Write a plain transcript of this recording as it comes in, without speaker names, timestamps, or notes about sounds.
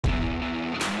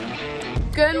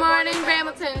Good morning,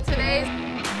 Brambleton. Today's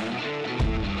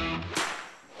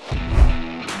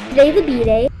the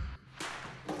B-Day.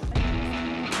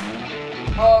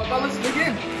 Well, let's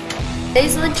begin.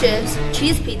 Today's lunch is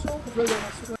cheese pizza.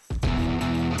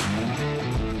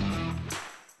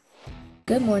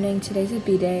 Good morning, today's a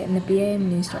B-Day and the BAM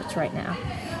news starts right now.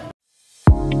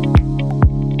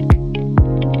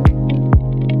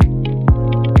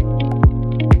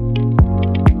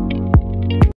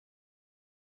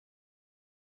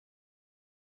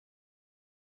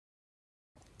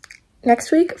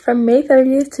 Next week, from May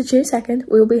 30th to June 2nd,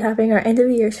 we will be having our end of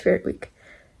the year Spirit Week.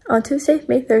 On Tuesday,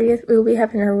 May 30th, we will be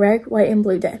having our Red, White, and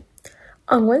Blue Day.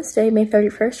 On Wednesday, May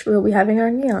 31st, we will be having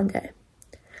our Neon Day.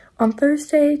 On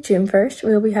Thursday, June 1st,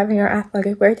 we will be having our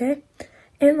Athletic Wear Day.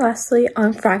 And lastly,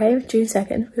 on Friday, June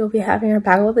 2nd, we will be having our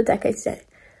Battle of the Decades Day.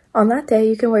 On that day,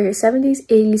 you can wear your 70s,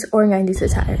 80s, or 90s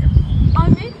attire.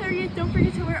 On May 30th, don't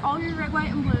forget to wear all your red, white,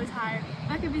 and blue attire.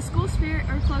 That could be school spirit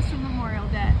or close to Memorial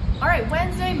Day. All right,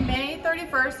 Wednesday, May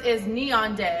 31st is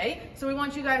Neon Day. So we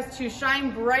want you guys to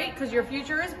shine bright because your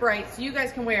future is bright. So you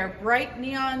guys can wear bright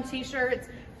neon t-shirts,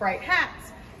 bright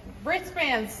hats,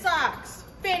 wristbands, socks,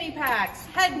 fanny packs,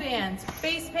 headbands,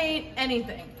 face paint,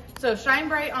 anything. So shine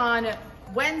bright on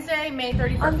Wednesday, May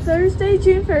 31st. On Thursday,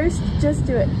 June 1st, just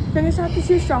do it. Finish out this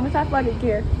year strong with athletic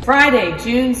gear. Friday,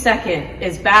 June 2nd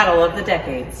is Battle of the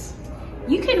Decades.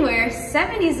 You can wear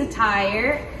 70s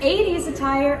attire, 80s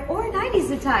attire, or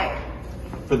 90s attire.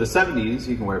 For the 70s,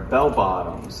 you can wear bell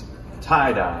bottoms,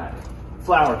 tie-dye,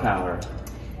 flower power.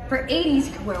 For 80s,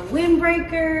 you can wear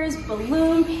windbreakers,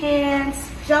 balloon pants,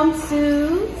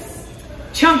 jumpsuits,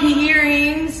 Chunky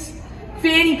earrings,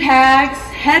 fanny packs,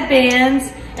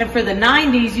 headbands, and for the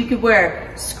 90s, you could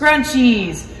wear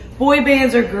scrunchies, boy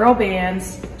bands or girl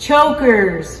bands,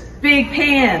 chokers, big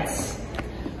pants.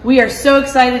 We are so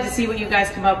excited to see what you guys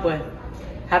come up with.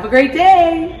 Have a great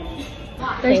day.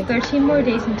 There's 13 more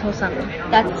days until summer.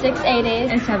 That's 6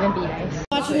 A-days and 7 B-Days.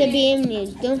 Watching the BM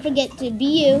News. Don't forget to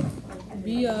be you.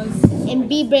 Be us. And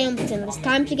be Brambleton. Let's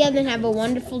time together and have a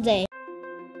wonderful day.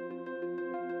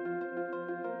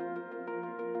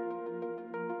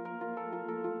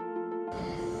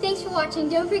 Thanks for watching.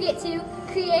 Don't forget to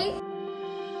create,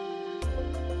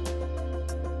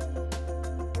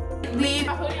 Lead.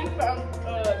 Hoodie from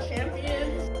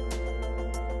Champions.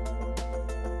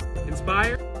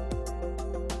 Inspire.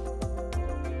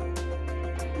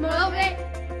 motivate,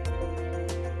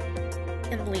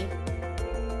 And leave.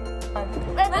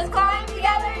 let's climb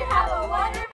together and have a wonderful